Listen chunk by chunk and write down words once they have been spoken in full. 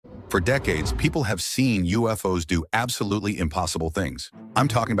For decades, people have seen UFOs do absolutely impossible things. I'm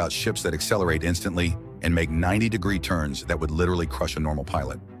talking about ships that accelerate instantly and make 90-degree turns that would literally crush a normal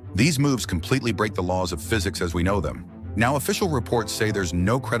pilot. These moves completely break the laws of physics as we know them. Now, official reports say there's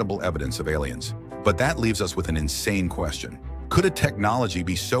no credible evidence of aliens, but that leaves us with an insane question. Could a technology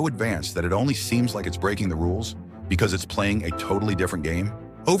be so advanced that it only seems like it's breaking the rules because it's playing a totally different game?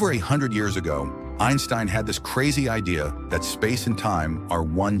 Over 100 years ago, Einstein had this crazy idea that space and time are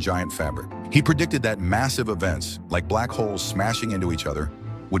one giant fabric. He predicted that massive events, like black holes smashing into each other,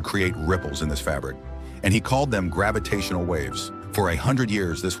 would create ripples in this fabric, and he called them gravitational waves. For 100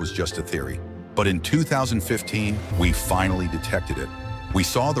 years, this was just a theory. But in 2015, we finally detected it. We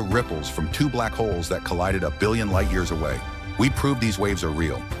saw the ripples from two black holes that collided a billion light years away. We proved these waves are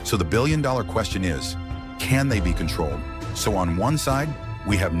real. So the billion-dollar question is, can they be controlled? So on one side,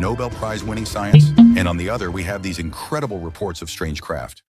 we have Nobel Prize winning science, and on the other, we have these incredible reports of strange craft.